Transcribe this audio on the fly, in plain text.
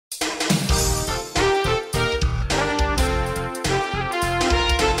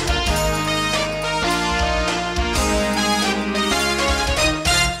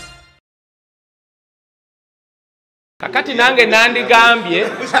kakati nange nandigambye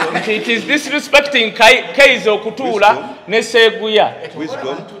nti it is disrespecting Kayz okutuula ne Seguya.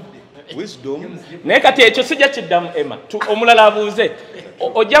 Wisdom. Naye kati ekyo sijja kiddamu Emma. Omulala abuuze.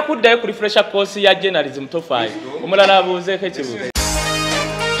 Ojja kuddayo ku refresher course ya journalism tofaayo. Omulala abuuzeeko ekibuuzo.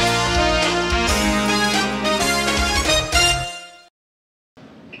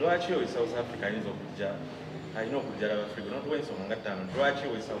 Lwaki oyo South Africa ayinza okujja alina okujja laba Afrigo n'otuwensonga nga ttaano lwaki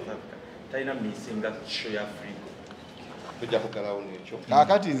oyo South Africa talina miisinga show ya Afrigo tujja kugalawo n'ekyo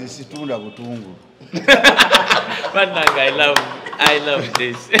kaakati nze situunda butungulu bannange I love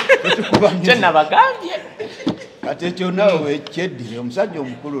this kye nabagambye kati ekyo naawe kyeddire omusajja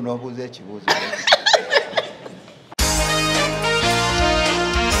omukulu n'obuuza ekibuuzo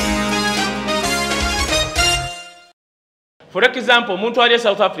For example, omuntu ali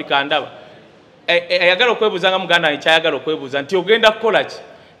South Africa ndaba ayagala okwebuuza nga muganda wange kyayagala okwebuuza nti ogenda kukola ki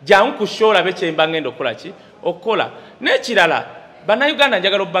jangu ku show olabe kyemba ngenda okukola ki okukola n'ekirala bannayuganda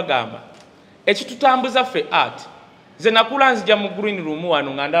njagala obbagamba ekitutambuza ffe art nze nakula nzija mu green room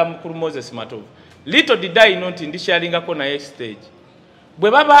wano nga ndaba mukulu Moses Matovu little did I know nti ndishyaringako naye stage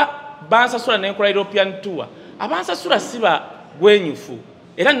bwe baba bansasula nenkola European tour abansasula siba gwenyufu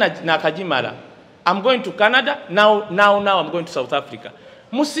era nakagimala I'm going to Canada, now I'm going to South Africa.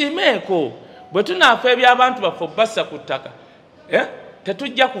 Musimeeko, bwe tunaafa eby'abantu baffe bassa ku ttaka.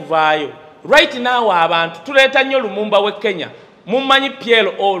 Tetujja kuvaayo. Right now abantu tuleeta nnyo Lumumba w'e Kenya. Mummanyi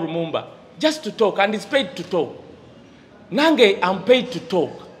Pierre O. Lumumba. Just to talk, and he's paid to talk. Nange, I'm paid to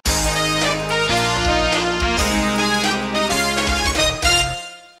talk.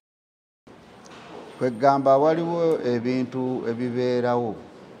 Kwegamba waliwo ebintu ebibeerawo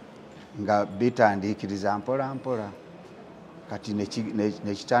nga bitandikiriza mpola mpola kati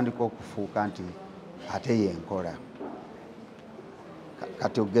nekitandika okufuuka nti ate yenkola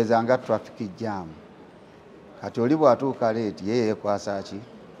kati ogeza nga traffic jam kati oli bwatuuka leeti ye yeekwasa ki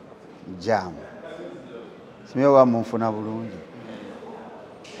jam simewa munfuna bulungi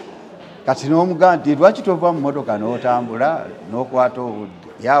kati n'omugamba nti lwaki tova mu motoka n'otambula n'okwata obudde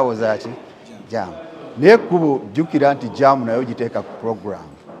yawoza ki jam naye ekkubo jjukira nti jam nayo ogiteeka ku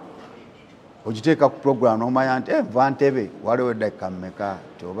program ogiteeka ku program n'omanya nti nva Ntebe waliwo eddakiika mmeka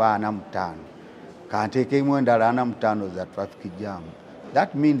ti oba 45 kanteekemu endala 45 za traffic jam.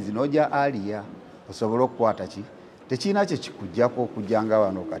 That means noja aliya osobola okukwata ki tekiina kye kikujjako okujja nga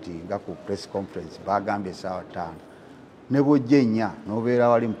wano kati nga ku press conference bagambye essaawa 5 ne bw'ojja 4 n'obeera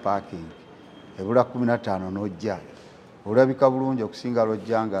wali mu parking ebula 15 n'ojja olabika bulungi okusinga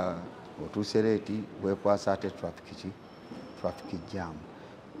lw'ojja nga otuuse leeti weekwasa ate traffic jam.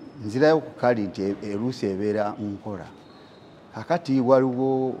 Nzirayo ku kali nti eruusi ebeera nkola kakati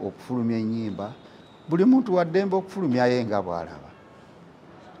waliwo okufulumya ennyimba buli muntu waddembe okufulumyayo nga bw'alaba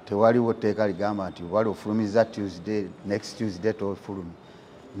tewaliwo tteeka ligamba nti wali ofulumiza Tuesday next Tuesday tofulumya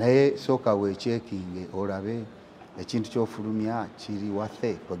naye sooka weekyekinge olabe ekintu ky'ofulumya kiri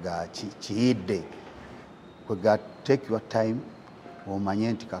wathe kwega kiyidde kwega take your time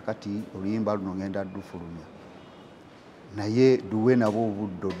omanye nti kakati oluyimba luno ngenda dufulumya naye duwe nabo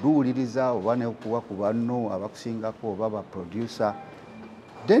obuddo duwuliriza oba ne okuwa ku banno abakusingako oba baproducer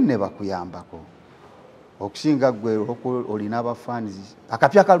then ne bakuyambako okusinga gwe olina abafans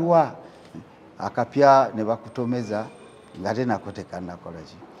akapya kalwa akapya ne bakutomeza nga te nako tekannakola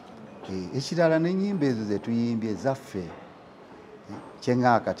ki ekirala n'ennyimba ezo ze tuyimbye zaffe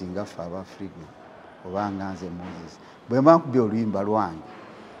kyenga kati ngaffe Afrigo oba nga nze Moses bwe mba nkubye oluyimba lwange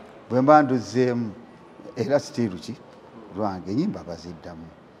bwe mba nduzeemu era sitiru ki lwange ennyimba baziddamu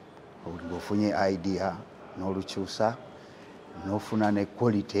ofunye idea n'olukyusa n'ofuna ne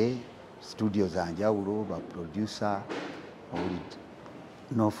quality studio zanjawulo ba producer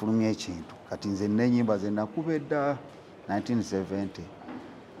n'ofulumya ekintu kati nze n'ennyimba ze nakuba edda 1970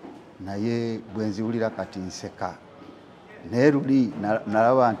 naye bwe nziwulira kati nseka naye luli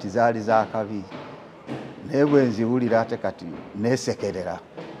nalaba nti zaali zaakabi naye bwe nziwulira ate kati neesekerera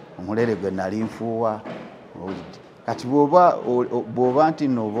omulere gwe nali nfuuwa kati bw'oba nti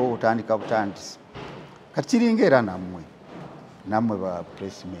nooba otandika butandisi kati kiringa era nammwe ba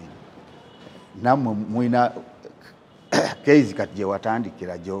pressmen nammwe mwina Kayz kati gye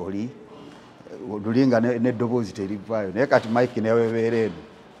watandikira gy'oli lulinga n'eddoboozi terivaayo naye kati mike newebeera eno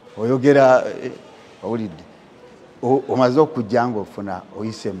oyogera owulidde omaze okujja ng'ofuna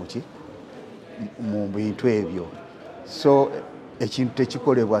oyise muki mu bintu ebyo so ekintu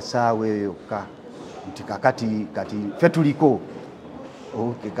tekikolebwa saawa eyo yokka nti kakati ffe tuliko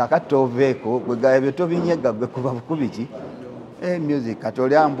kakati toveeko gwega ebyo tobinyega gwe kuba bukubi ki music kati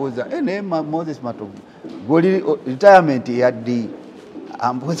oli ambuuza naye Moses Matovu gwoli retirement yaddi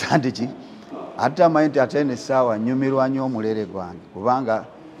ambuuza nti ki ate amanyi nti ate n'essaawa nnyumirwa nnyo omulere gwange kubanga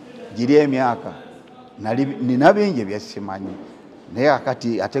giri emyaka nina bingi bye simanyi naye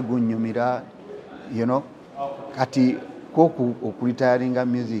akati ate gunnyumira kati okuritayaringa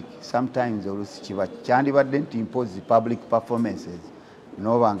music sometimes olusi kiba kyandibadde nti mpozi public performances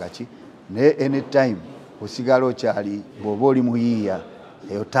nobanga ki naye anytime osigala okyali bw'oba oli muyiiya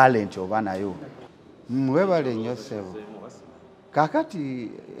eyo talent oba nayo. Webale nnyo ssebo.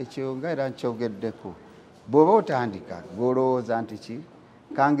 Kakati ekyo nga era nkyogeddeko bw'oba otandika gw'olowooza nti ki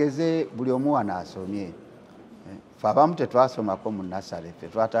kangeze buli omu wano asomye. Ffe abamu tetwasomako mu nasale, ffe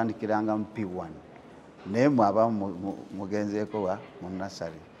twatandikiranga mu P1 naye mwe abamu mugenzeeko mu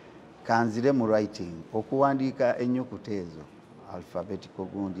nasale. Kanzire mu writing okuwandiika ennyukuta ezo alphabetical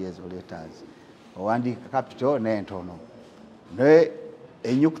gundi ezo letters owandiika capital n'entono naye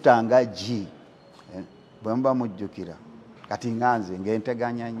ennyukuta nga G bwe muba mujjukira kati nganze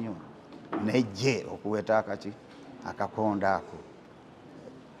ng'enteganya nnyo nejje okuweta akakondo ako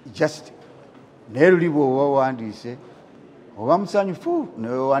just naye luli bw'oba owandiise oba musanyufu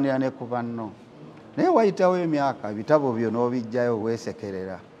newewanira ne ku banno naye wayitawo emyaka ebitabo byo n'obijjayo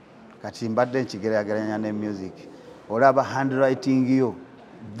weesekerera kati mbadde nkigeraageranya ne music olaba handwriting yo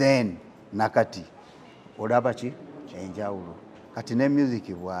then nakati olaba ki enjawulo kati ne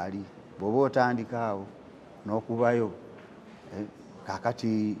music bwali bw'oba otandikaawo n'okubayo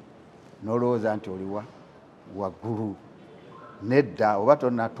kakati nolowooza nti oliwa waggulu nedda oba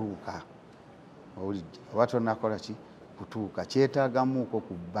tonnatuuka oba tonnakola ki kutuuka kyetaagamuuko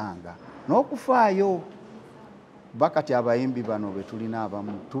ku bbanga n'okufaayo bakati abayimbi bano be tulina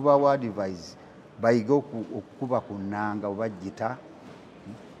abamu tubawa advice bayige okukuba ku nnanga oba gita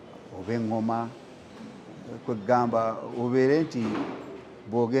oba eŋŋoma kwegamba obeere nti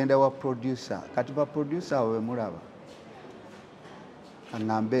bw'ogenda wa producer kati ba producer we mulaba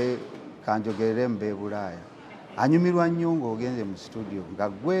aŋŋambe kanjogerere mu Bulaaya anyumirwa nnyo ng'ogenze mu studio nga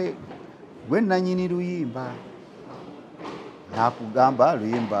gwe nannyini luyimba nakugamba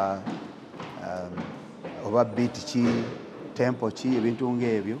luyimba oba beat ki tempo ki ebintu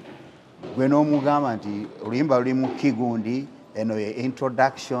ng'ebyo gwe n'omugamba nti oluyimba luli mu kigundi eno ye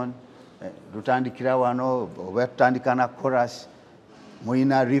introduction lutandikira wano oba tutandika na chorus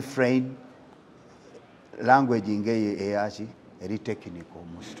mulina refrain language ng'eyo eyaki eri technical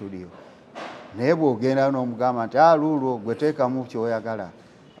mu studio naye bw'ogenda n'omugamba nti luulwo gwe teekamu kyoyagala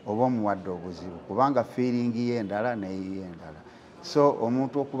oba omuwadde obuzibu kubanga feeling ye endala neyiye endala so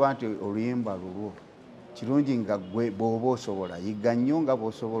omuntu okuba nti oluyimba lulwo kirungi nga gwe bw'oba osobola yiga nnyo nga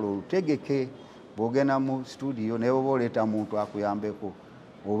bw'osobola olutegeke bw'ogenda mu studio naye oba oleeta muntu akuyambeko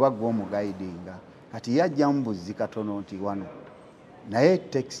oba gwe omugaidinga kati yajjamu buzzi katono nti wano naye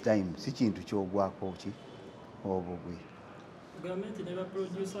takes time si kintu kyogwako ki obugwi. Gavumenti ne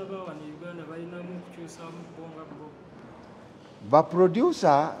baproducer ba wano Uganda balinamu okukyusaamu bonga bo.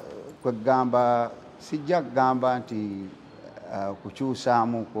 Baproducer kwegamba sijja kugamba nti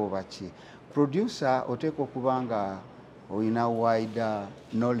kukyusaamuko baki. Producer oteekwa okuba nga olina wider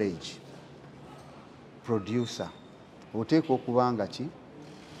knowledge. Producer oteekwa okuba nga ki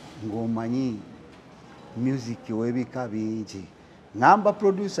ng'omanyi music w'ebika bingi. Ngamba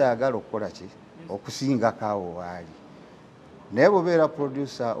producer ayagala okukola ki okusingako awo waali. Naye bw'obeera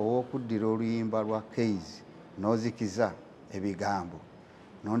producer ow'okuddira oluyimba lwa Kayz n'ozikiza ebigambo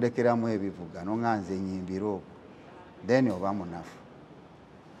n'ondekeramu ebivuga n'oŋŋanze ennyimbira okwo then oba munafu.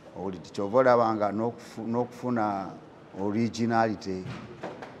 Owulidde kyova olabanga n'okufuna originality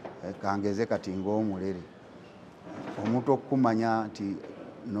kangeze kati ng'omulere omuntu okukumanya nti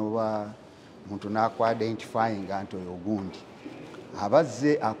noba muntu n'akwa-identifyinga nti oyo gundi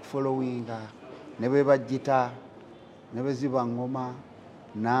abazze akufollowinga ne bwe bajjita ne bwe ziba ŋŋoma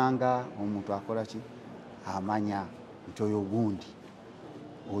nanga omuntu akola ki amanya nti oyo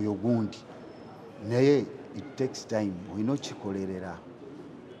gundi naye it takes time olina okikolerera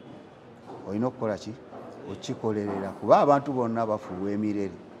olina okukola ki okikolerera kuba abantu bonna bafuuwa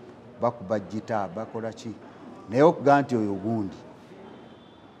emirere bakuba jjita bakola ki naye okugaa nti oyo gundi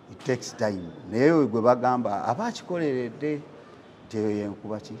it takes time naye gwe bagamba aba akikoleredde nti eyo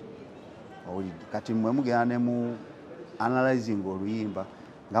yenkuba ki owulidde kati mwe mugenda ne mu analyzing oluyimba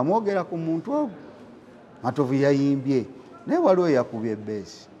nga mwogera ku muntu ogwo Matovu yayimbye naye waliwo yakubye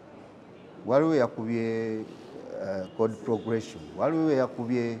bass waliwo yakubye chord progression waliwo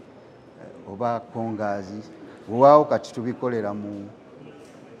yakubye oba kongazi waawo kati tubikolera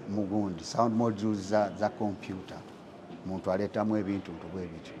mu gundi sound modules za computer muntu aleetamu ebintu bwe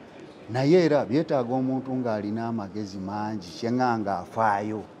bityo naye era byetaaga omuntu ng'alina amagezi mangi kyeŋŋanga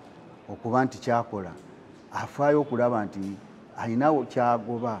afaayo okuba nti kyakola afaayo okulaba nti alinawo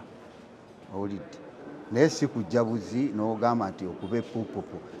kyagoba owulidde naye si kujja buzi n'ogamba nti okuba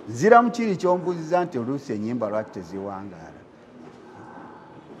epupupu nzira mu kiri kyombuziza nti oluusi ennyimba lwaki teziwangaala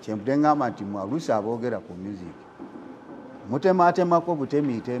kyembudde ngamba nti mwaluusi aboogera ku music mutemaatemako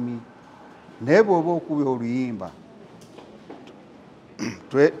butemiitemi naye bw'oba okuba oluyimba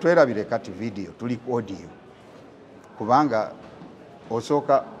twerabire kati video tuli audio kubanga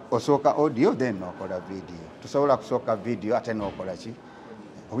osooka audio then nokola video tusobola kusooka video ate nokola ki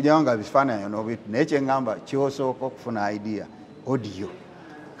okujawo nga bifaananyi n'obitu naye kyeŋŋamba kyosooka okufuna idea audio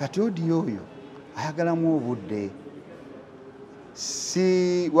kati audio oyo ayagalamu obudde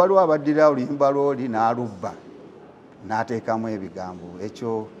si waliwo abaddira oluyimba lwoli n'alubba n'ateekamu ebigambo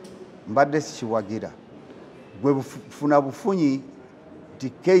ekyo mbadde sikiwagira gwe bufuna bufunyi nti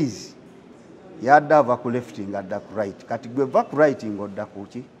Kayz yadde ava ku left ng'adda ku right kati gwe va ku right ng'odda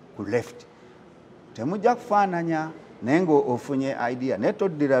kuki ku left temujja kufaananya naye ng'ofunye idea naye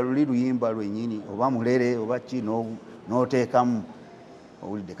toddira luli luyimba lwennyini oba mulere oba ki n'oteekamu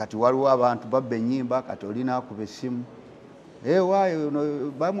owulidde kati waliwo abantu babba ennyimba kati olina akuba essimu waayo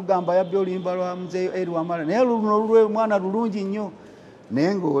bamugamba yabbye oluyimba lwa muzeeyo eri wamala naye luno lulwe mwana lulungi nnyo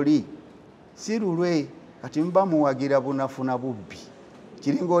naye ng'oli si lulwe kati muba muwagira bunafuna bubbi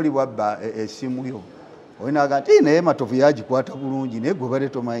kiringa oli bwabba essimu yo olinaga nti naye matovu yagikwata bulungi naye gwe bale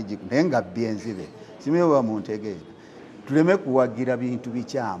tomanyi naye nga bbi enzibe simuye oba muntegeera tuleme kuwagira bintu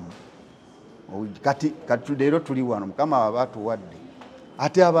bikyamu kati leero tuli wano mukama aba atuwadde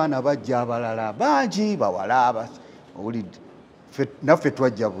ate abaana bajja abalala bangi bawala owulidde naffe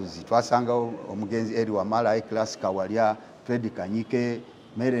twajja buzi twasangawo omugenzi eri wamala ekilasi kawalya Fredi Kanyike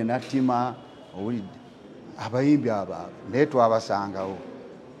mere natima owulidde abayimbi aba naye twabasangawo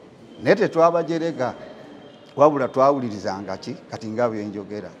naye tetwabajerega wabula twawulirizanga ki kati nga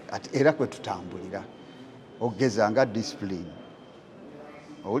byenjogera ati era kwe tutambulira ogeza nga discipline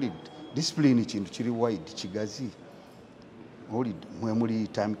owulidde discipline kintu kiri wide kigazi owulidde mwe muli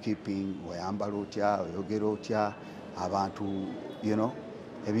time keeping oyambala otya oyogera otya abantu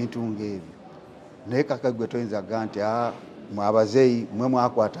ebintu ng'ebyo naye kakagwe toyinza ga nti mwe abazeeyi mwe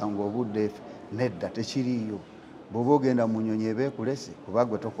mwakwatanga obudde nedda tekiriiyo bw'oba ogenda mu nnyonyi ebeekulese kuba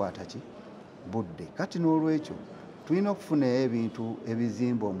gwe tokwata ki budde kati n'olwekyo tulina okufunayo ebintu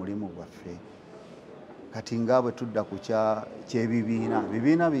ebizimba omulimu gwaffe kati nga bwe tudda ku kyebibiina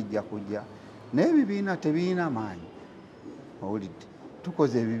bibiina bijja kujja naye ebibiina tebiina maanyi owulidde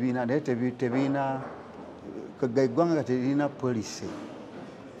tukoze ebibiina naye tebiina eggwanga nga terina policy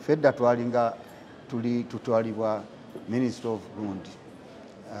fedda twalinga tutwalibwa Minister of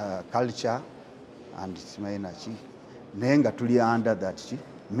Culture and simayinaki naye nga tuli under that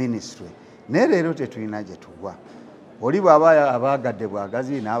ministry naye leero tetulina gye tugwa oli bw'aba abaagadde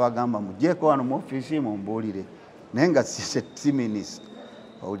bwagazi n'abagamba mugjeeko wano mu ofiisi mumbuulire naye nga si minisita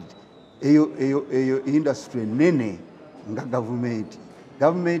eyo industry nene nga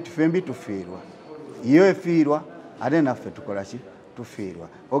gavumenti fembi tufiirwa iyo efiirwa ate naffe tukola ki tufiirwa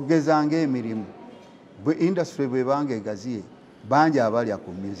ogezanga emirimu bwe industry bwebanga egaziye bangi abalya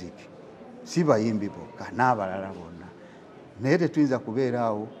ku music si bayimbi bokka n'abalala bonna naye tetuyinza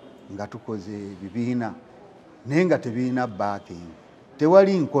kubeeraawo nga tukoze bibiina naye nga tebiina backing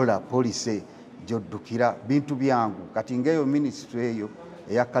tewali nkola policy gy'oddukira bintu byangu kati ng'eyo ministry eyo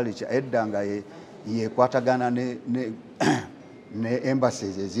eya culture edda nga yekwatagana ne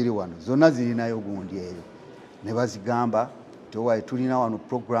embassies eziri wano zonna zirinayo gundi eyo ne bazigamba towaye tulina wano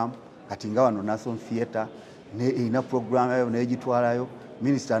program kati nga wano National Theatre erina program yayo negitwalayo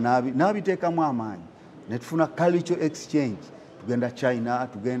minisita n'abiteekamu amaanyi ne tufuna cultural exchange tugenda China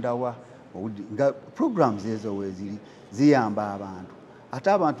tugenda wa nga programs ezo weeziri ziyamba abantu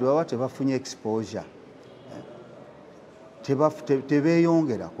ate abantu baba tebafunye exposure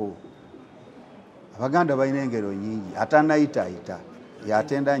tebeeyongerako abaganda balina engero nyingi atanayitaayita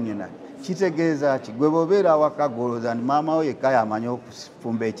yatenda nnyina kitegeeza ki gwe bw'obeera awaka golooza nti maama wo yekka yamanyi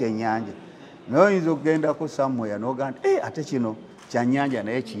okufumba ekyennyanja naye oyinza okugendako samweya n'ogamba nti ate kino kyannyanja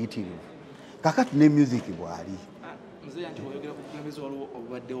naye kiyitirivu kakati ne music bw'ali nze nti oyogera ku kulembeza waliwo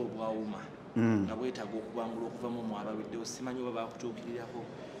obubaddewo obwawuma nga bwetaaga okubangula okuvamu mu ababiddewo simanyi oba bakutuukirirako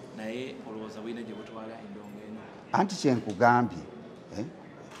naye olowooza bulina gye butwala endongo eno anti kyenkugambye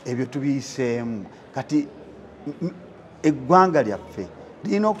ebyo tubiyiseemu kati eggwanga lyaffe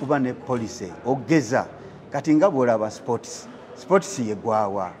lirina okuba ne policy ogeza kati nga bw'olaba sports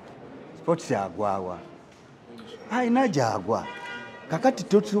yegwawa sports agwawa ayina gyagwa kakati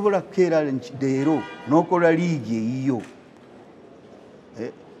tosobola kukeera leero n'okola liigi eyiyo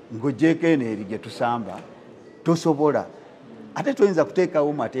ng'oggyeko eno eri gye tusamba tosobola ate toyinza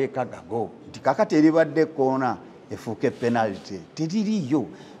kuteekawo mateeka gago nti kakati eribadde koona efuuke penalty teririyo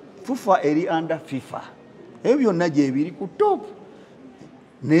FUFA eri under FIFA ebyo byonna gye biri ku top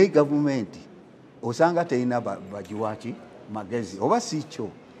ne gavumenti osanga terina bagiwaki magezi oba si kyo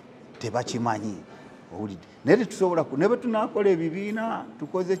tebakimanyi owulidde naye tetusobola ne bwe tunaakola ebibiina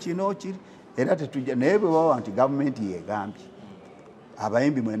tukoze kino kiri era tetujja naye bwe baba nti gavumenti yegambye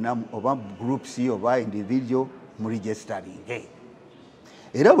abayimbi mwenna oba groups oba individual mu registering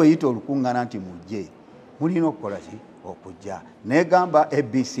era bwe yita olukuŋŋaana nti mujje mulina okukola ki okujja negamba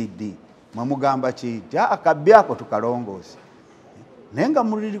ABCD mwe mugamba ki akabbi ako tukalongoose naye nga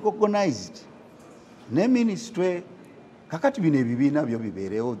muli recognized ne ministry kakati bino ebibiina byo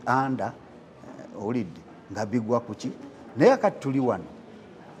bibeerewo anda owulidde nga bigwa ku ki naye kakati tuli wano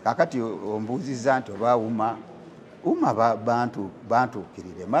kakati ombuuzizza nti oba uma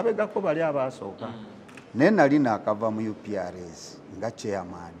bantuukirire mabegako bali abaasooka naye nali naakava mu UPRS nga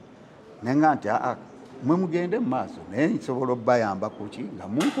chairman naye nga nti mwe mugende mu maaso naye nsobola obbayamba ku ki nga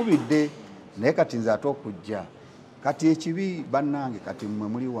munkubidde naye kati nze ate okujja kati ekibi bannange kati mwe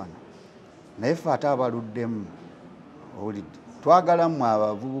muli wano naye ffe ate abaluddemu owulidde twagala mmwe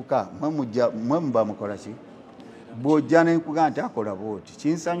abavubuka mwe muba mukola ki bw'ojja nenkugamba nti akola bwoti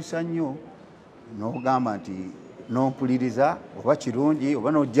kinsanyusa nnyo n'ogamba nti nompuliriza oba kirungi oba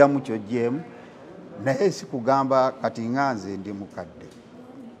n'ojjamu ky'ojjeemu naye sikugamba kati nganze ndi mukadde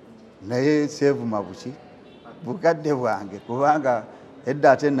naye seevuma buki bukadde bwange kubanga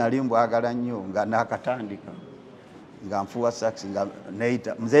edda ate nali mbwagala nnyo nga naakatandika nga nfuwa sax nga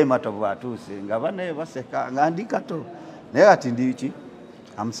neita mzee Matovu atuuse nga banaye baseka nga ndi kato naye ati ndi ki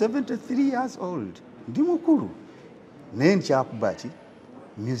I'm 73 years old ndi mukulu naye nkyakuba ki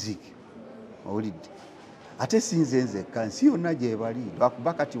music owulidde ate sinze nzekka nsi yonna gye bali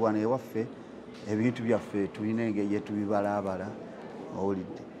lwakuba kati wano ewaffe ebintu byaffe tulina engeri gye tubibalaabala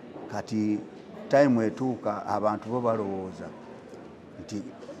owulidde kati time etuuka abantu bo balowooza nti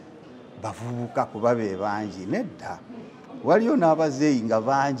bavubuka kuba be bangi nedda waliyo n'abazeeyi nga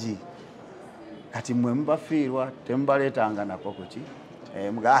bangi kati mwe mubafiirwa temubaleetanga nako kuki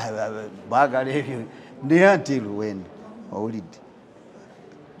baagala ebyo naye until when owulidde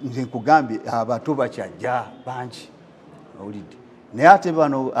nze nkugambye abato bakyajja bangi owulidde naye ate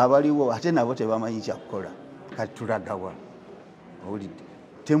bano abaliwo ate nabo tebamanyi kyakukola kati tulagawa owulidde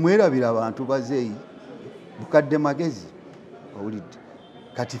temwerabira abantu bazeeyi bukadde magezi owulidde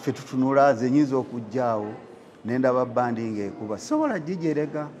kati ffe tutunula nze nyinza okujjaawo nendaba bandi ng'ekuba sisobola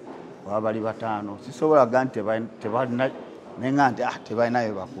gijerega oba bali bataano sisobola ga nti tebalina nenga nti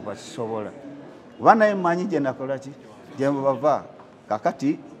tebalinayo bakuba sisobola oba naye mmanyi gye nakola ki gye bava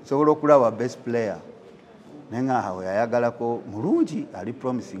kakati sobola okulaba best player nenga awo yayagalako mulungi ali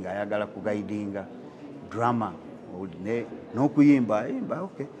promising ayagala kugaidinga drama n'okuyimba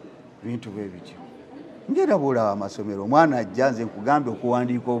okay bintu bwe bityo ngera bwolaba amasomero omwana ajja nze nkugambye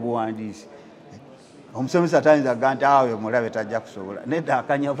okuwandiika obuwandiisi omusomesa tayinza ga nti awe mulabe tajja kusobola nedda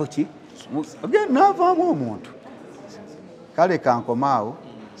akanyabo ki naavaamu omuntu kale kankomaawo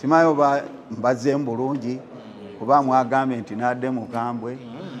simanyi oba mbazzeemu bulungi kuba mwagambye nti nadde mukambwe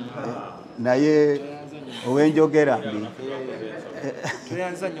naye owenjogera mbi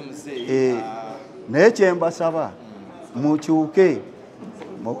naye kyembasaba mukyuke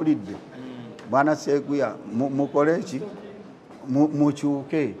mawulidde bwana Seguya mukole ki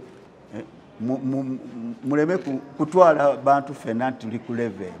mukyuke muleme kutwala bantu fena tuli ku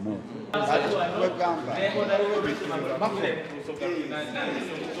level emu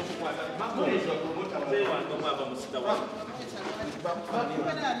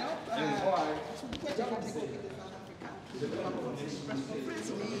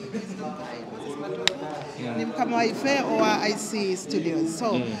ni mukama waife owa IC Studios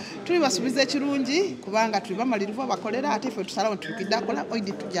so tuli basubiza kirungi kubanga tuli bamalirivu abakolera ate ffe tusalawo tukidakola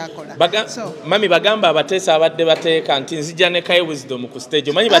oidi tujakola so mami bagamba abateesa abadde bateeka nti nzija ne Kaye Wisdom ku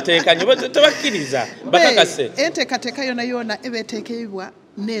stage manyi bateeka nyo tebakkiriza bakakase enteekateeka yona yona ebeteekebwa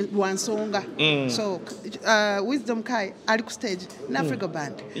ne lwansonga so Wisdom Kaye ali ku stage na Afrigo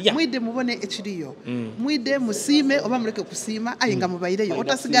band mwide mubone ekiriyo mwide musiime oba muleke kusiima ayinga mubaireyo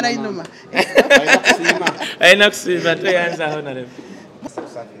otasigala inoma ayina kusiima teyanza honorable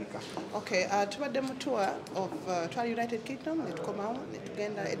Okay, tubadde mu tour of United Kingdom, netukomawo,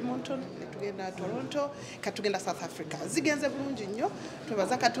 netugenda Edmonton, netugenda Toronto, katugenda South Africa. Zigenze bulungi nnyo,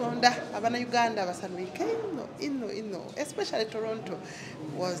 twebaza Katonda, abana Uganda basanuyike inno, especially Toronto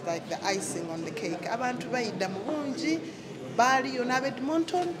was like the icing on the cake. Abantu bayidda mu bungi, bali yona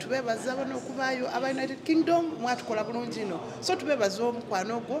Edmonton, tubebaza bano okubaayo aba United Kingdom, mwatukola bulungi ino. So tubebaza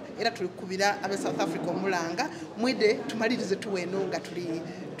omukwano ogwo, era tulikubira abe South Africa omulanga, mwide tumalirize tuweno nga tuli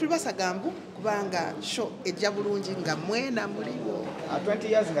basagambu kubanga show ejja bulungi nga mwena muliwo.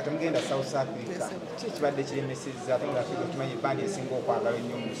 20 years nga temugenda South Africa kibadde kiremesezza ate nga Afrigo tumanyi bandi esinga okwagala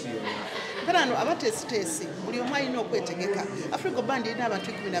ennyo mu nsi yonna Karano abateesiteesi buli omu alina okwetegeka. Afrigo band erina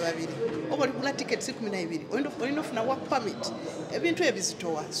abantu 12 oba oligula tiketi 12 olina ofuna work permit ebintu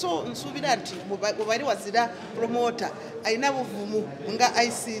ebizitowa so nsuubira nti bwebali wazira promota alina buvumu nga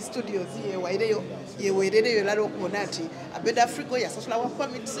IC studios yeweerereyo lala okubona nti abedde Afrigo yasasula work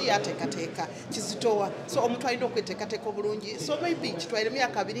permit si yateekateeka kizitowa so omuntu alina okweteekateeka obulungi so maybe kitwalire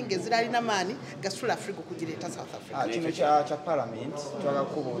emyaka 2 ng'ezira alina maani gasitula Afrigo kugireeta South Africa. Kino kya parliament twagala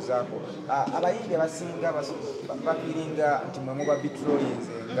kukubuuzaako abayimbi abasinga bafiiringa nti mwe muba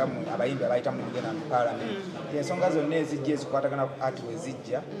bitroyinze nga abayimbi abayita mu kugenda mu parliament ensonga zonna ezijja ezikwatagana ku ati we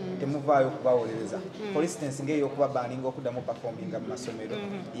zijja temuvaayo okubawolereza for instance ng'ey'okuba banninga okuddamu performinga mu masomero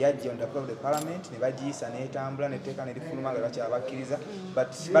yajja on the floor of the parliament ne bagiyisa n'etambula netteeka nerifuluma nga bakyabakkiriza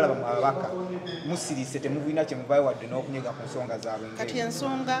but balaba mu ababaka musiriise temuvulina kye muvaayo wadde n'okunyega ku nsonga zaabwe kati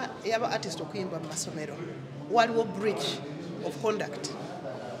ensonga ey'aba artist okuyimba mu masomero waliwo breach of conduct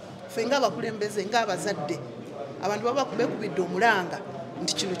ffe ng'abakulembeze ng'abazadde abantu baba beekubidde omulanga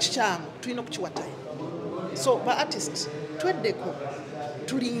nti kino kikyamu tulina okukiwatayo so ba artist tweddeko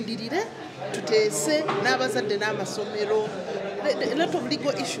tulindirire tuteese n'abazadde n'amasomero a lot of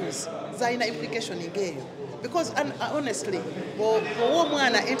legal issues zalina implication ngeeyo because honestly owa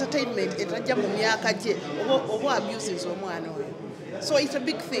omwana entertainment etajja mu myaka gye oba abuses omwana oyo so it's a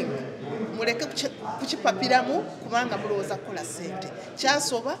big thing muleke kukipapiramu kubanga mulowooza kukola ssente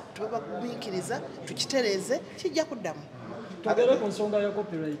kyasoba tube bakumiikiriza tukitereeze kijja kuddamu tugere ku nsonga ya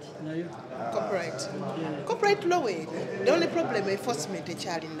copyright nayo copyright law the only problem enforcement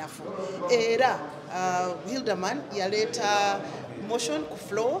ekyali nafu era Hilderman yaleeta motion ku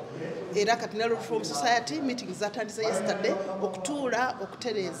floor era kati ne Reform Society meetings zatandise yesterday okutuula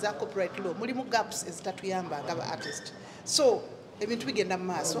okutereeza copyright law mulimu gaps ezitatuyamba nga ba artist so ebintu bigenda mu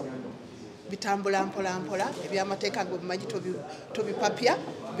maaso bitambula mpola ebyamateeka ngo bimanyi tobipapya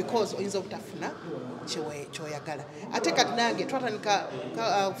because oyinza obutafuna kyoyagala ate kati nange twatandika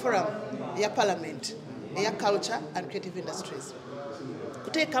forum ya parliament eya culture and creative industries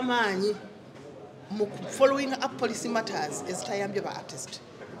kuteeka maanyi mu following up policy matters ezitayambye ba artist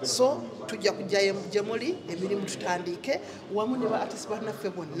so tujja kujjayo gye muli emirimu tutandike wamu ne ba artist bannaffe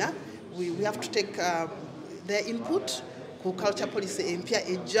bonna we have to take their input ku culture policy empya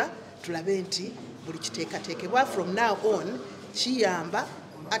ejja tulabe nti buli kiteekateekebwa from now on kiyamba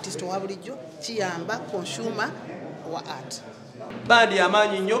artist owa bulijjo kiyamba consumer wa art bandi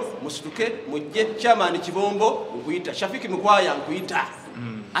amaanyi nnyo musituke mujje chairman Kibombo nkuyita Shafiki Mukwaya nkuyita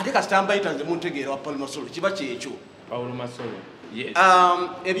ate kasita mbayita nze muntegeera wa Paul Masolo kiba kyekyo Paul Masolo yes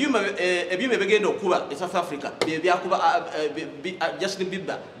ebyuma ebigenda okuba e South Africa byakuba Justin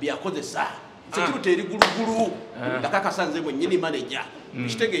Bieber byakozesa sekiruta eri gulugulu ndakakasanze mwe nnyini manager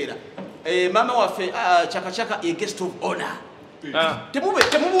kitegeera mama waffe chaka a guest of honor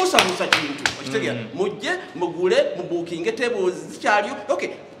temubuusabuusa kintu okitegeera mujje mugule mubuukinge tables zikyaliyo okay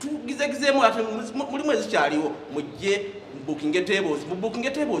tugizegizeemu ate mulimu ezikyaliwo mujje mubuukinge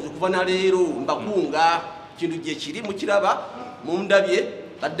tables okuva na leero mbakunga kintu gye kiri mukiraba mundabye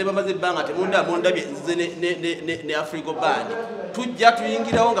badde bamaze ebbanga temundabye nze ne Afrigo band tujja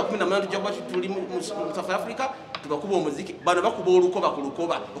tuyingirawo nga 18 tujja kuba tuli mu South Africa tubakuba omuziki bano bakuba olukoba ku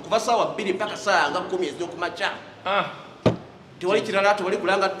lukoba okuva saawa 2 mpaka saa nga 10 ez'okumakya tewali kirala tewali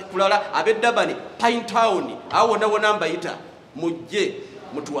kulala abeddabani Pine Town awo wonna mbayita mujje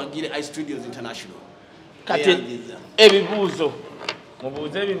mutuwagire I Studios International kati ebibuuzo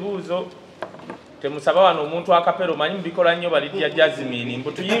mubuuze ebibuuzo temusaba wano omuntu akapero manyi mbikola nnyo Balidde Jasmine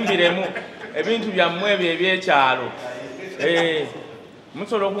mbu tuyimbiremu ebintu byammwe ebyo ebyekyalo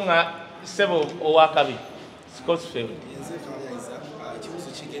musobola okunga sebo owakabi Scottsfield kibuuzo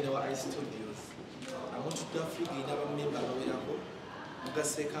kigenda wa I Studios amuntu Africa ina bamemba abawerako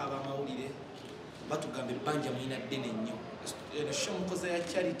mugaseeka abamawulire batugamba ebbanja mulina ddene nnyo eno show mukoze ya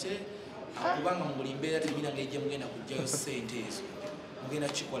charity kubanga muli mbeera temina ng'ejja mugenda kujjayo ssente ezo mugenda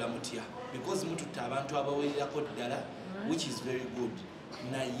kikola mutya because mututta abantu abawererako ddala which is very good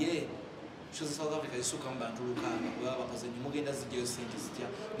naye show za South Africa zisuka mu bantu lukanga baba bakoze nnyo mugenda zijjayo ssente zitya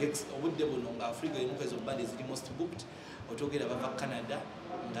obudde buno nga Africa emuko ezo bandi ziri most booked otogera bava Canada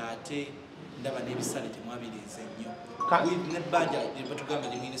ng'ate ndaba n'ebisale temwabirinze nnyo nebbanja batugamba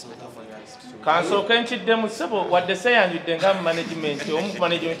lyemwine South Africa kansooka enkiddemu ssebo wadde seeyanjudde nga mu management omu ku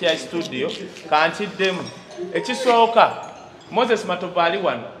management ya studio kankiddemu ekisooka Moses Matoba ali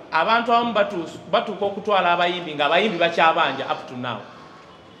wano abantu abamu batuuka okutwala abayimbi nga abayimbi bakyabanja up to now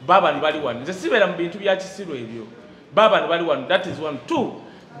baba bali wano nze sibeera mu bintu bya kisiro ebyo baba bali wano that is one two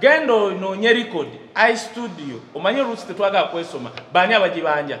gendo noonye record iStudio omanyi oluusi tetwagala kwesoma baani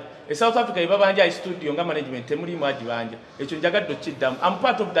abagibanja South Africa ibabanja iStudio nga management temulimu agibanja ekyo njagadde okiddamu I'm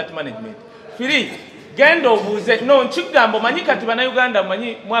part of that management firi genda obuuze no nkigamba omanyi kati bannayuganda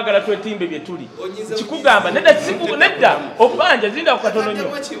manyi mwagala twetimbe bye tuli kikugamba nedda okubanja zinda ku katono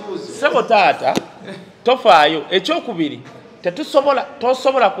nnyo sebo taata tofaayo ekyokubiri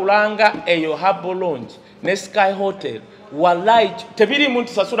tosobola kulanga eyo Harbour Lounge ne Sky Hotel wallahi tebirimu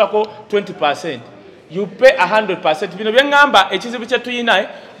nti sasulako 20%. You pay 100%. Bino byengamba ekizibu kye tuyina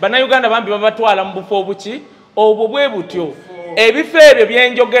bannayuganda bambi babatwala mu bufo obuki obwo bwe butyo ebifo ebyo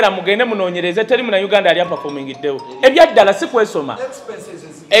byenjogera mugende munoonyereze teri mu Uganda ali performingiddewo ebyaddala si kwesoma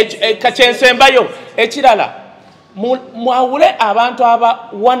kacyensembayo ekirala mwawule abantu aba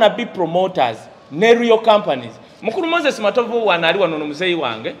wanna be promoters ne real companies mukulu Moses Matovu wana ali wano muzeyi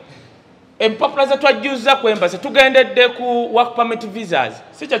wange empapula ze twajjuza kwembase tugendedde ku work permit visas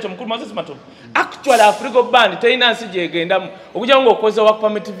si kyakyo mukulu Moses Matovu actually Afrigo band teyina nsi gyegendamu okujja ng'okoze work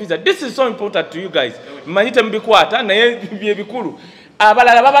permit visa. This is so important to you guys mmanyite mubikwata naye byebikulu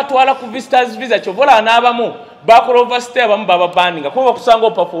abalala babatwala ku visitors visa kyobola n'abamu bakola overstay abamu baba banninga kuba bakusanga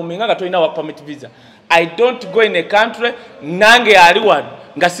operforminga nga tolina work permit visa. I don't go in a country nange ali wano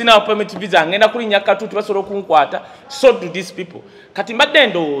nga sina work permit visa ngenda kulinnya katutu basobola okunkwata. So do these people kati mbadde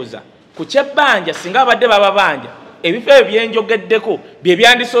ndowooza ku kyebbanja singa abadde baba banja ebifo ebyenjogeddeko bye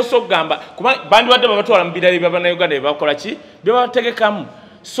byandisoso okugamba kuba bandi badde babatwala mu birala by'Abannayuganda bye bakola ki bye babategekamu.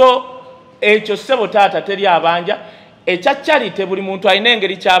 So ekyo ssebo taata teri abanja ekya charity buli muntu alina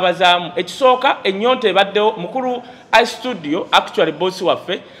engeri kyabazaamu. Ekisooka ennyonta ebaddewo mukulu iStudio actually boss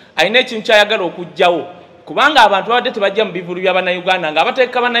waffe alina ekintu kyayagala okugjawo kubanga abantu babadde tebajja mu bivulu by'Abannayuganda nga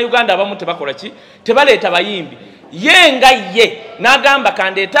abateeka Bannayuganda abamu tebakola ki tebaleeta bayimbi ye nga ye n'agamba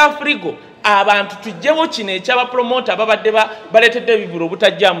kandeeta Afrigo abantu tujjewo kino ekyaba promoter babadde baleetedde ebivulu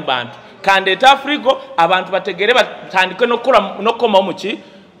obutajja mu bantu kandeeta Afrigo abantu bategere batandike n'okukoma muki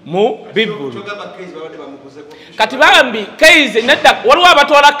mu bivulu kati bambi Kayz nedda waliwo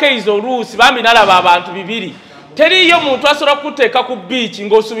abatwala Kayz oluusi bambi nalaba abantu 2 teriyo muntu asobola kuteeka ku beach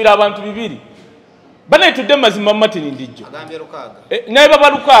ng'osubira abantu 2 banayitudde mazima Martin ndijjo naye baba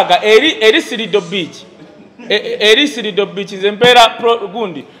Lukaaga eri Sirido beach eri Sirido beach nze mpeera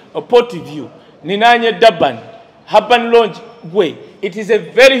gundi Port View ninanye Durban Harbour Lounge gwe it is a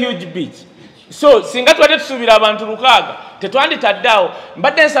very huge beach. So singa twate tusubira abantu Lukaaga tetwanditaddawo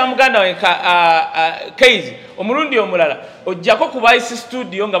mbadde nsaba muganda we Kayz omulundi omulala ojjako ku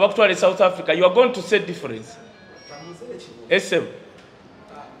iStudio nga bakutwala South Africa you are going to see difference. Esem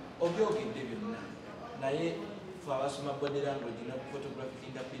naye for abasoma body language na photographic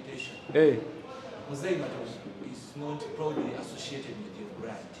interpretation Mzee Matovu is not proudly associated with your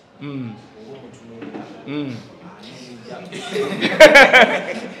brand.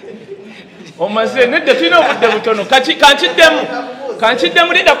 Omaze nedde tulina obudde butono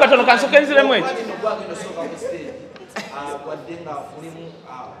kankiddemu lidda kukatono kansokenziremu ekyo kwaddenga mulimu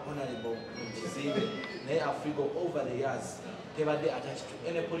honorable Mkizimbe naye Afrigo over the years tebadde attached to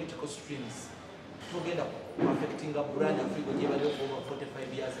any political streams tugenda affecting a brand Afrigo gyebadde over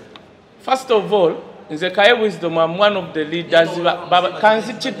 45 years ago. First of all, nze Kaye Wisdom I'm one of the leaders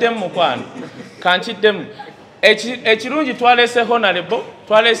kanzikiddemu mukwano kankiddemu ekirungi twaleese honorable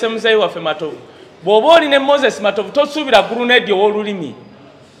twaleese muzeeyi waffe Matovu bw'oba olina Moses Matovu tosuubira gurunedi ow'olulimi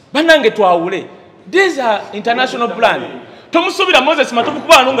bannange twawule these are international brand tomusuubira Moses Matovu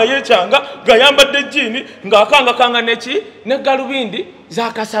kuba ano nga yeekyanga ng'ayambadde jjiini ng'akangakanga neki ne galubindi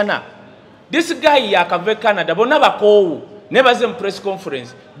zakasana. This guy yakava Canada bonna bakoowu ne baze mu press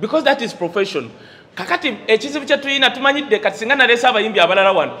conference because that is professional. Kakati ekizibu kye tuyina tumanyidde kati singa naleese abayimbi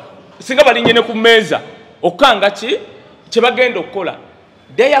abalala wano singa balinye ne ku mmeeza okukanga kye bagenda okukola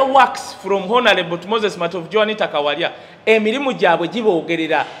their works from honorable to Moses Matovu Joanita Kawalya emirimu gyabwe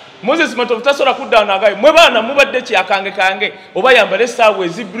giboogerera. Moses Matovu tasobola kuddawo n'agayo mwe baana mubadde kyakange oba yambale essaawa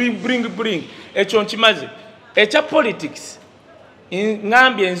ezi bring ekyo nkimaze ekya politics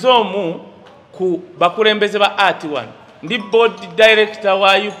ngambye nze omu ku bakulembeze ba art one ndi board director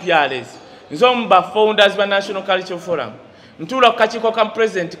wa UPRS nze omu ba founders ba National Cultural Forum ntuula ku kakiiko ka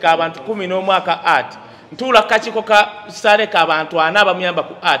president ka abantu 11 ka art ntuula ku kakiiko ka sale ka abantu 4 abamuyamba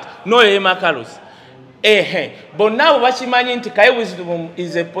ku art noyema Carlos bonna abo bakimanyi nti Kaye Wisdom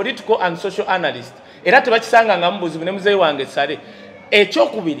is a political and social analyst era tebakisanga nga mubuzibu ne muzeeyi wange sale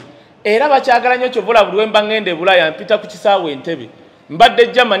ekyokubiri era bakyagala nnyo kyovola buli wemba ngende Bulaya mpita ku kisaawe Entebbe mbadde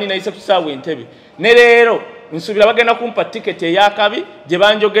Germany nayise ku kisaawe Entebbe ne leero nsubira bagenda kumpa ticket eyakabi gye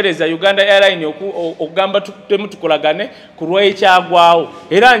banjogereza Uganda Airline okugamba temutukolagane ku lw'ekyagwawo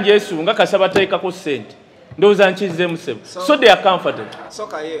era njesunga kasaba teekako ssente ndowooza nkizzemu ssebo so they are comfortable. So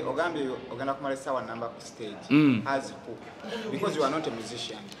Kaye ogambye ogenda kumala essaawa namba ku stage as who, because you are not a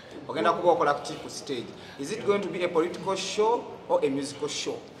musician, ogenda kuba okola ku stage. Is it going to be a political show or a musical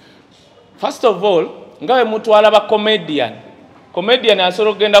show? First of all, nga bwe mutwala ba comedian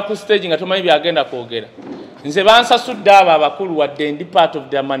asobola okugenda ku stage nga tomanyi byagenda kwogera. Nze bansasudde abo abakulu wadde ndi part of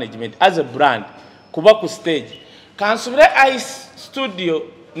their management as a brand kuba ku stage. Kansubire ice studio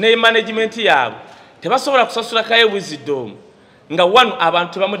ne management yaabwe tebasobola kusasula Kaye Wisdom nga one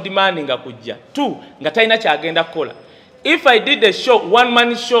abantu bamudemandinga kujja, two nga talina kyagenda kukola. If I did a show, one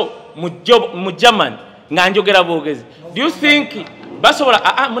man show mu German nga njogera bwogezi, do you think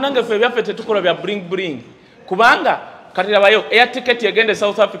basobola munange ffe byaffe tetukola bya bring kubanga kati labayo air ticket yagende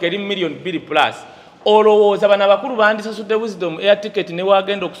South Africa eri million 2 plus olowooza bana bakulu bandisasudde Wisdom air ticket ne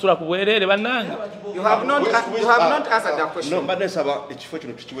wagenda okusula ku bwereere bannange. You have not answered that question. No, mbadde nsaba ekifo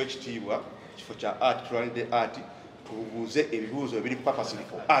kino tukiwa ekitiibwa, ekifo kya art, tulwanidde art, tubuuze ebibuuzo ebiri purposely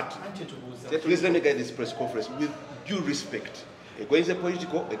for art. Please let me guide this press conference with due respect. Going to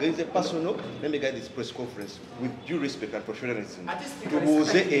political, going to personal, let me guide this press conference with due respect and professionalism.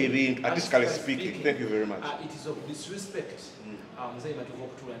 Tubuuze ebintu, artistically speaking. Thank you very much. It is of disrespect. No.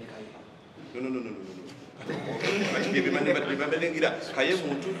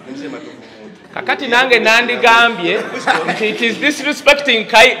 Kakati nange nandigambye nti it is disrespecting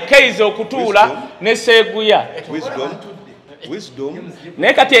Kayz okutuula ne Seguya. Wisdom.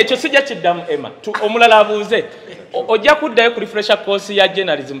 Naye kati ekyo sijja kiddamu Emma. Omulala abuuze. Ojja kuddayo ku refresher course ya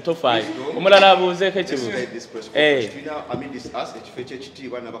journalism tofaayo. Omulala abuuzeeko ekibuuzo.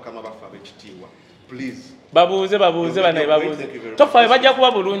 Babuuze banaye babuuze. Tofaayo bajja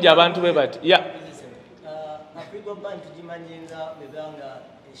kuba bulungi abantu be bati. Afrigo band tujimanyenga bebanga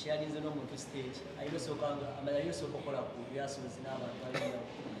eshalinze n'omuntu stage ayosokanga amala yosokola ku byasozi n'abantu balina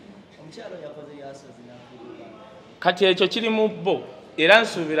omukyalo yakoze yasozi n'Afrigo. Kati ekyo kiri mu bo era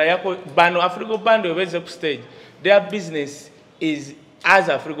nsuubira yako bano Afrigo band webeze ku stage, their business is as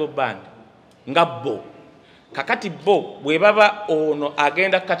Afrigo band nga bo. Kakati bo bwe baba ono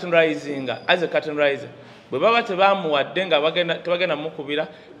agenda categorizing as a categorizer, bwe baba tebamuwadde nga tebagenda mukubira,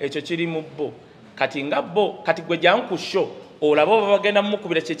 ekyo kiri mu bo. Kati nga bo kati gwe jangu ku show olabo bagenda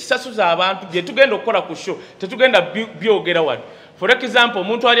mukubira kye kisasuza abantu bye tugenda okukola ku show tetugenda byogera wano. For example,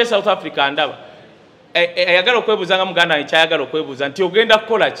 omuntu ali South Africa ndaba ayagala okwebuuza nga muganda wange kyayagala okwebuuza nti ogenda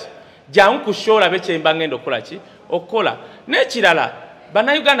kukola ki, jangu ku show olabe kyemba ngenda okukola ki okukola. N'ekirala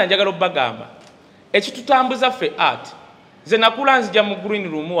bannayuganda njagala obbagamba ekitutambuza ffe art, nze nakula nzija mu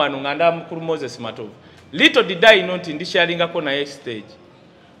green room wano nga ndaba mukulu Moses Matovu, little did I know nti ndishalingako naye stage.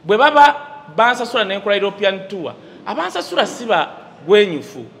 Bwe baba bansasula nenkola European tour, abansasula siba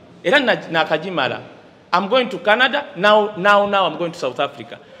gwenyufu era nakagimala. I'm going to Canada now I'm going to South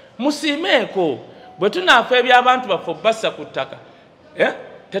Africa. Musimeeko bwe tunaafa ebyabantu baffe bassa ku ttaka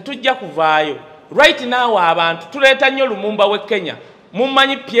tetujja kuvaayo. Right now abantu tuleeta nnyo Lumumba we Kenya,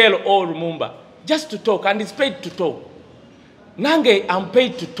 mummanyi Pierre o Lumumba, just to talk, and he's paid to talk. Nange I'm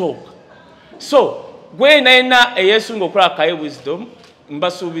paid to talk. So gwe naina eyesunga okukola Kaye Wisdom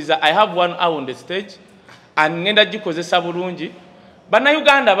mbasuubiza I have 1 hour on the stage and ngenda gikozesa bulungi.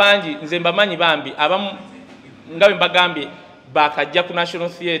 Bannayuganda bangi nze mbamanyi bambi abamu nga bwe mbagambye bakajja ku National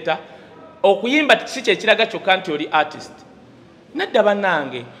Theatre okuyimba si kye kiraga kyokka nti oli artist. Nedda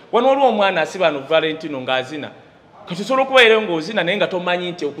bannange wano waliwo omwana asiba no Valentino ng'azina, kati osobola okubeera ng'ozina naye nga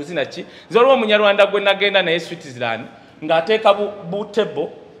tomanyi nti okuzina ki. Nze waliwo Omunyarwanda gwe nagenda naye Switzerland ng'ateeka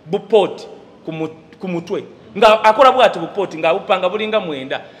butebo bupooti ku mutwe nga akola bwati bupooti ng'abupanga bulinga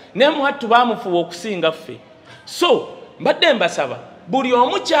 9 naye muhattu baamufuwa okusinga ffe. So mbadde mbasaba buli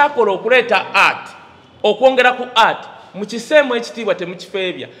omu kyakola okuleeta art, okwongera ku art mu kiseemu ekitiibwa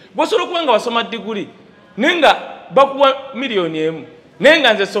temukifeebya. Bw'osobola okuba nga wasoma diguli naye nga bakuwa miliyoni emu naye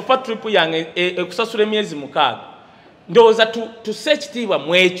nga nze sofa trip yange ekusasula emyezi 6, ndowooza tusse ekitiibwa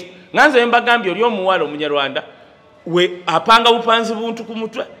mu ekyo. Nga nze mbagambye oli omuwala Omunyarwanda we apanga bupanzi buntu ku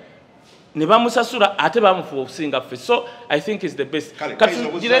mutwe ne bamusasula ate bamufuwa okusinga ffe. So I think is the best. No,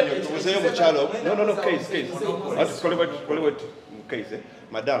 Kayz.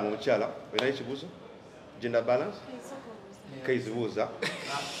 Madam omukyala olina ekibuuzo? Gender balance? Kayz buuza.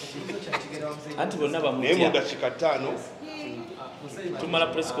 Anti bonna naye mu dakiika 5 tumala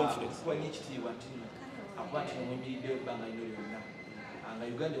press conference.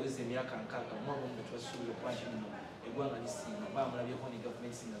 Uganda weze emyaka 6 omwaka omu twasuubira okuba nti muno eggwanga lisinga bamulabyeko ne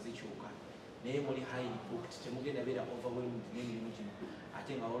gavumenti singa zikyuka naye muli high booked temugenda beera overwhelmed n'emirimu gino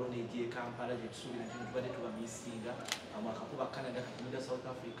ate nga waliwo n'egiye Kampala gye tusuubira nti tubadde tubamiisinga akakuba Canada katumida South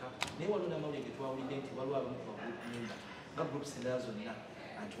Africa naye waliwo n'amawulire ge twawulidde nti waliwo abamu ku bagroup member nga groups endala zonna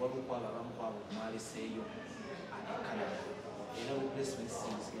anti waliwo okwaba abamu kwabo mwaleseeyo Canada era replacement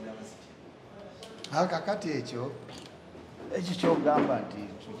zigenda bazitya. Kakati ekyo kyogamba nti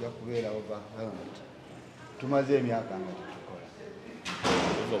tujja kubeera overwhelmed. Tumaze emyaka nga tetukola.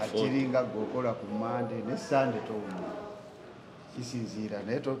 Akiringa gweokola ku Mande ne Sande towuna. Kisinziira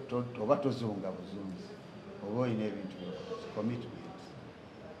naye oba tozunga buzunzi oba olina ebintu commitments.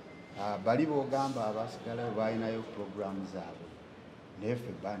 Bali boogamba abasigalayo balinayo programu zaabwe naye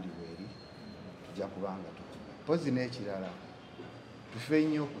ffe bandi bweri tujja kubanga tukuba. Pozi n'ekirala tufe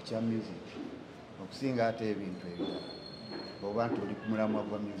nnyo ku kya music okusinga ate ebintu ebirala. Bw'oba nti oli ku mulamwa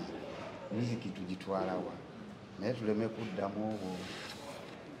gwa music tugitwalawa naye tuleme kuddamu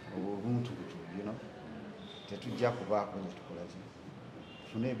obuntubutu tetujja kubaako netukola kino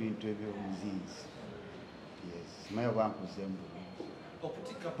tufune ebintu ebyobuzinzi. Simanyi oba nkuzeemu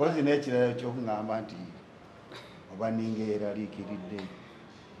pozi n'ekirala kyokuŋŋamba nti oba ninga eraliikiridde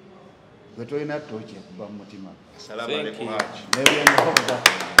gwe tolina tooki ekuba mu mutima nebyenoobuza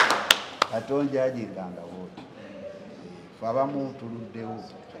katonjaginganga wooti fe abamu tuluddewo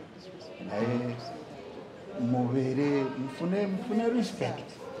naye mubeere mufune respect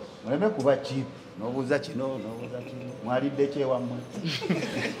muleme kuba cheap n'obuuza kino n'obuuza kino mwalidde kyewammwe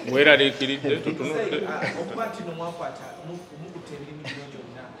weeraliikiridde tutunudde okuba nti nomwakwata mukuta emirimu gino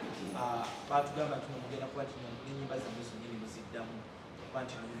gyonna batugamba nti nomugenda kuba nti n'enyimba zammwe zonyini muziddamu kuba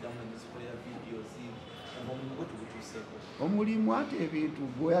nti nomuddamu nemuzikolera videos omulimu gwe tugutuuseeko omulimu ate ebintu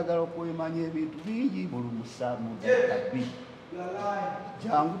gweoyagala okwemanya ebintu bingi buli musaamudakabi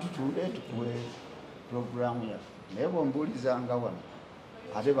jangu tutuule tukuwe programu yaffe naye bwombuulizanga wano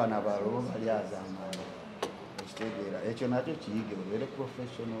ate bano abalobo bali azamanga ekitegeera ekyo nakyo kiyige obeere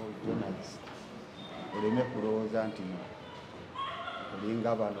professional journalist oleme kulowooza nti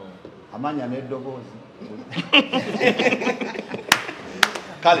olinga bano amanya n'eddoboozi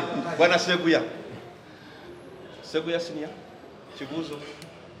kale bwana Seguya sinia kibuuzo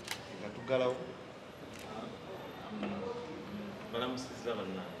nga tuggalawo balamusizza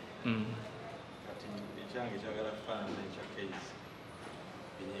bannange kati ekyange kyagala faanana ekya Kayz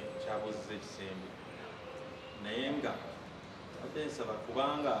kyabuuziza ekisembe naye nga ate nsaba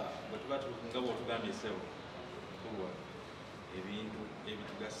kubanga bwe tuba nga bwotugambye ssebo kulwa ebintu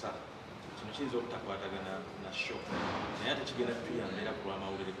ebitugasa kino kiyinza obutakwatagana na show naye ate kigenda tutuyamba era ku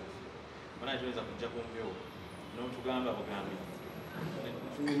lw'amawulire gaffe bana tuyinza kujja ku mpewo n'otugamba bugambi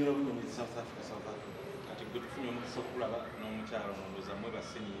tunyonyola obunyumizi South Africa kati gwe tufunye omukisa okulaba n'omukyalo nondoza mwe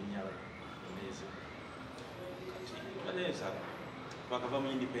basenyi ennyala emeezi kati tubadde nsaba twakava mu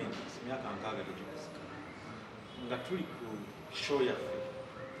independence emyaka 6 tegikuzika nga tuli ku show yaffe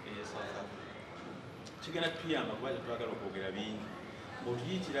eya South Africa kigenda tutuyamba kuba tetwagala okwogera bingi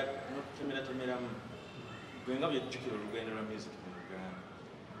bw'otuyitira n'otutemeratemeramu gwe nga byejjukira olugendo lwa music mu Uganda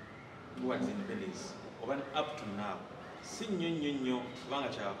towards independence oba up to now si nnyo kubanga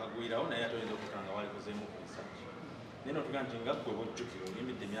kyakagwirawo naye ate oyinza okuta nga walikozeemu ku research naye notugamba nti nga gwe bwojjukira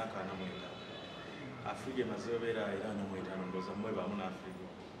olimbidde emyaka 45 Afrigo emaze obeera era 45 ndowooza mmwe bamu n'Afrigo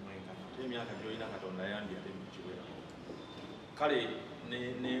mwenkana ate emyaka gy'olina Katonda yandi ate mukiweramu kale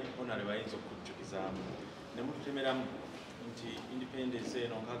ne honale bayinza okujjukizaamu ne mututemeramu nti independence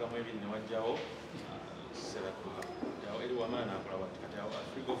eno 62 ne wajjawo Seratuka eri wamala nakola wati kati awo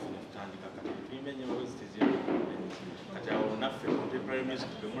Afrigo fune tutandika kati tuyimba ennyimba wezitezia kati awo naffe contemporary music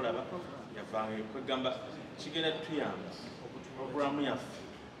twemulaba yavanga kwegamba kigenda tutuyamba programu yaffe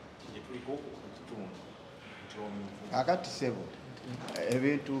gyetuliko okukitundu akati ssebo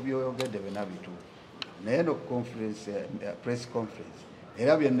ebintu byoyogedde byonna bituufu naye no press conference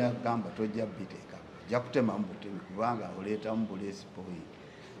era byenagamba tojja biteeka ojja kutemamu butemi kubanga oleetamu buleesi point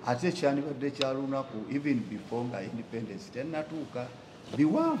ate ekyandibadde kyalunaku even before nga independence tennatuuka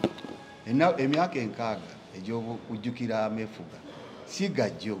biwanvu emyaka 6 egy'okujjukira ameefuga si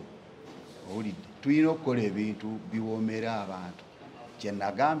gajjo owulidde tulina okukola ebintu biwoomera abantu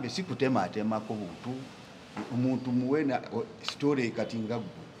kyenagambye si kutemaatemako buntu omuntu muwe story kati nga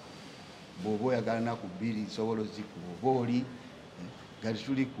ggwe bw'oba oyagala naku 2 sobola ozikuba oba oli gati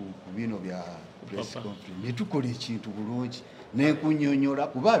tuli ku bino bya press conference ne tukola ekintu bulungi n'enkunyonyola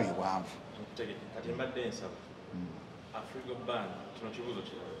kuba biwanvu kati mbadde nsaba Afrigo band kino kibuuzo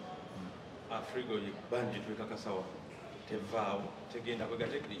kirala Afrigo ye band gyetwekakasawa tevaawo tegenda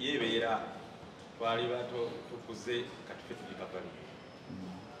kwegate yeebeera twali bato tukuze kati ffe tugikakali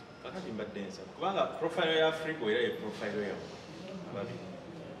kakati mbadde nsaba kubanga profile ya Afrigo era ye profile yawo ababiri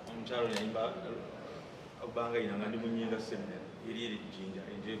omukyalo yayimba obanga ina nga ndi mu nnyinga seminary eri jinja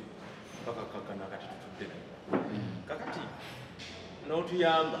enjeru paka kakana kati tutudde kakati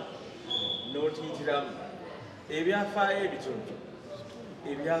n'otuyamba n'otuyitiramu ebyafaayo ebitono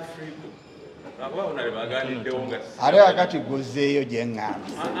ebya Afrigo aba unale baganiddewo nga ate akati gozzeeyo gye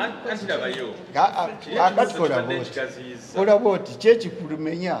ŋŋambye antirabayo akati olaba oti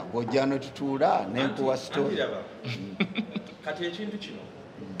kyekikulumenya bw'ojja notutuula nenkuwa story kati ekintu kino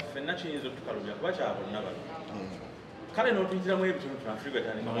ffenna kiyinza okutukalubya kuba kyabonna bano kale n'otuyitiramu ebitono tu Afrigo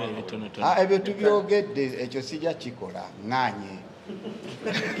etandikamu ebyo tubyogedde ekyo sijja kikola ŋŋanye.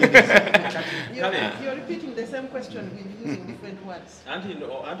 You're repeating the same question using different words. Anti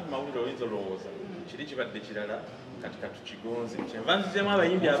mawulire oyinza olowooza kiri kibadde kirala kati katukigonze kyenva nzizemu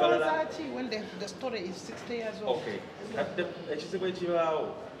abayimbi abalala when the story is 60 years old. Okay, kati ekizibu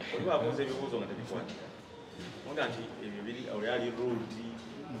ekibaawo oli babuuza ebibuuzo nga tebikwatira nga nti ebyo biri oli ali rudi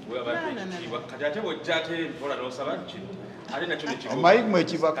kati ate bwojja ate mpola n'osaba kino ate nakyo omayimu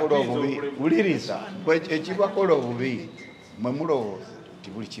ekibakola obubi wuliriza ekibakola obubi mwe mulowooza nti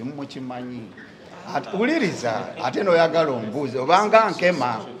buli kimu mukimanyi wuliriza ate n'oyagala ombuuzi obanga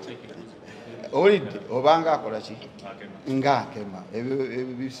nkema olidde obanga akola ki nga nkema ebyo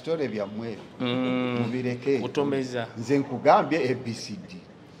bisitole byammwe mubireke nze nkugambye ABCD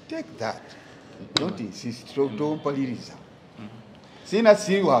take that don't insist tompaliriza sina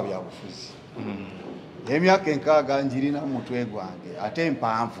siriwa byabufuzi emyaka enkaaga njirina mu mutwe gwange ate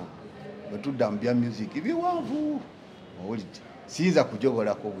empanvu bwetudda mu bya music biwanvu owulidde siyinza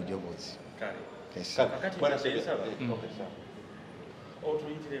kujobolako obujobozi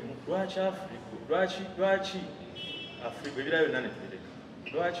otuyitiremu lwaki Afrigo ebira byonna netubireka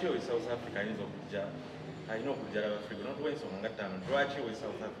lwaki owe South Africa ayinza okujja alina okujja laba Afrigo notuwa ensonga nga ttaano lwaki owe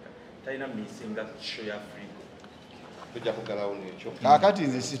South Africa talina misinga show ya Afrigo tujja kugalawo nekyo kaakati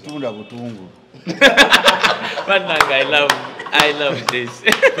nze situunda butungulu bannange I love this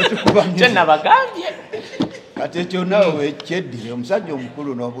kye nabagambye kati ekyo naawe kyeddire omusajja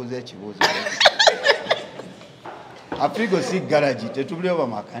omukulu n'obuuza ekibuuzo Afrigo si garage tetubuleo ba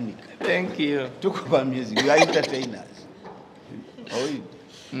makanika. Thank you. Tukuba music, we are entertainers.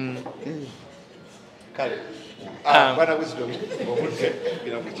 Kale. Bana wisdom.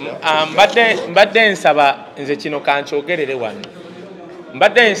 Mbadde nsaba nze kino kanchogerere wano.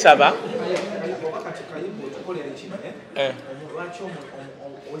 Mbadde nsaba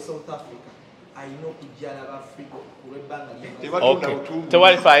South Africa. I know kujala ba Afrigo kurebanga lye. Okay.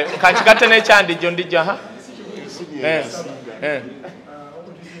 Tewalify. Kanchikate ne chandi jondija ha.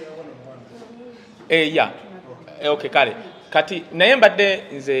 Yeah. Okay kale. Kati naye mbadde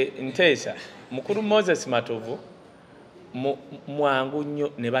nze nteesa mukuru Moses Matovu mwangu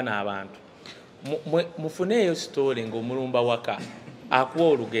nnyo ne bana abantu. Mufuneeyo story ng'omulumba waka akuwa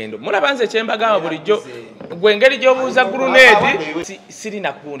olugendo. Mulaba nze kyembagamba bulijjo gwengeri gy'obuuza grenade siri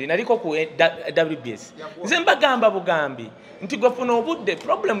nakundi naliko ku WBS. Nze mbagamba bugambi nti gwafuna obudde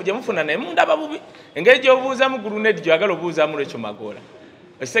problem gye mufuna naye mundaba bubi engeri gy'obuuza mu grenade gy'agala obuuza mu Lecho Magola.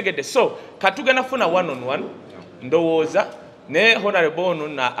 Esegedde so katugenda funa one on one ndowooza ne honorable ono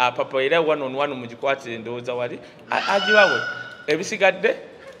na papa era one on one mugikwatire ndowooza wali agibawe ebisigadde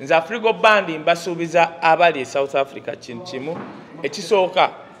nze Afrigo band mbasuubiza abali South Africa kintu kimu ekisooka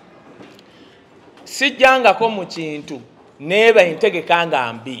sijjangako mu kintu neeba entegeka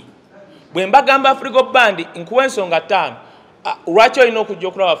nga mbi bwe mbagamba Afrigo band nkuwa ensonga ttaano lwaki olina okujja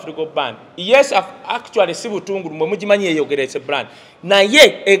okulaba Afrigo band yes actually si butungulu mwe mugimanyi eyogerese brand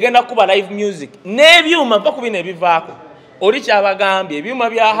naye egenda kuba live music n'ebyuma mpa ku bino ebivaako oli kyabagambye ebyuma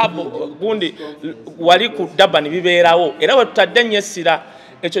bya habo gundi wali ku Durban bibeerawo era bwe tutadde nnyo essira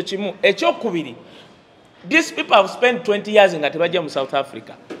ekyo kimu ekyokubiri these people have spent 20 years nga tebajja mu South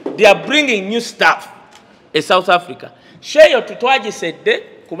Africa they are bringing new stuff in South Africa sheyo tutwagisedde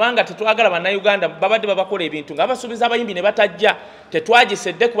kubanga tetwagala bannayuganda babadde babakola ebintu nga basuubiza abayimbi ne batajja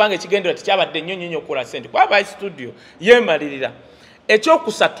tetwagisedde kubanga ekigendera tekyabadde nnyo nnyo okukola ssente kwaba studio yeemalirira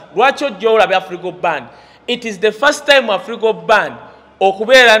ekyokusatu lwaki ojja olaba Afrigo band it is the first time Afrigo band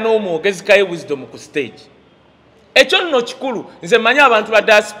okubeera n'omwogezi Kaye wisdom ku stage ekyo nno kikulu nze mmanyi abantu ba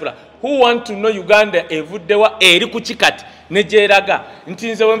diaspora who want to know Uganda evuddewa eri ku kikati ne gyeraga nti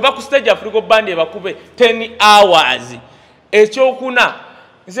nze wenva ku stage Afrigo band ebakube 10 hours ekyokuna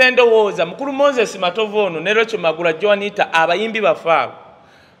nze ndowooza mukulu Moses Matovu ono ne Lecho Magula Joanita abayimbi bafaabo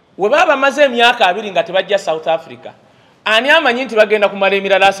we baba bamaze emyaka 2 nga tebajja South Africa ani amanyi nti bagenda kumala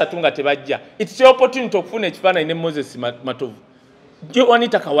emirala 3 nga tebajja it's your opportunity okufuna ekifaananyi ne Moses Matovu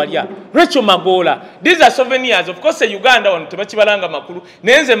Joanita Kawalya Lecho Magola these are souvenirs of course Uganda wano tebakibalanga makulu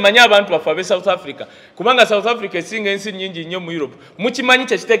nenze mmanyi abantu bafa be South Africa kubanga South Africa esinga ensi nyingi nnyo mu Europe mukimanyi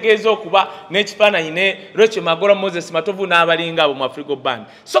kyekitegeeza okuba n'ekifaananyi ne Lecho Magola Moses Matovu n'abalinga abo mu Afrigo band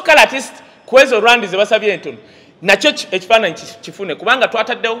so kale artist kwezo rwandi ze basabye entono nakyo ekifaananyi kifune kubanga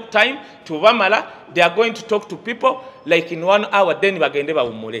twataddewo time tubamala they are going to talk to people like in 1 hour then bagende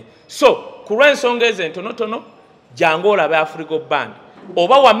bawummule. So ku lw'ensonga ezo entonotono jangu olabe Afrigo Band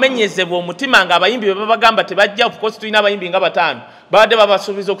oba wamenyezebwa omutima nga abayimbi bwe babagamba tebajja. Of course tulina abayimbi nga 5 babadde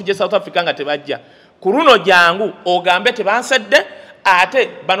babasuubiza okujja South Africa nga tebajja. Ku luno jangu ogambe tebansedde ate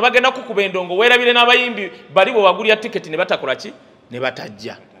bano bagenda kukuba endongo weerabire n'abayimbi bali bwe bagulya tiketi ne batakola ki ne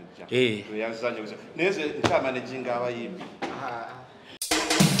batajja. Neze nkyamanaginga abayimbi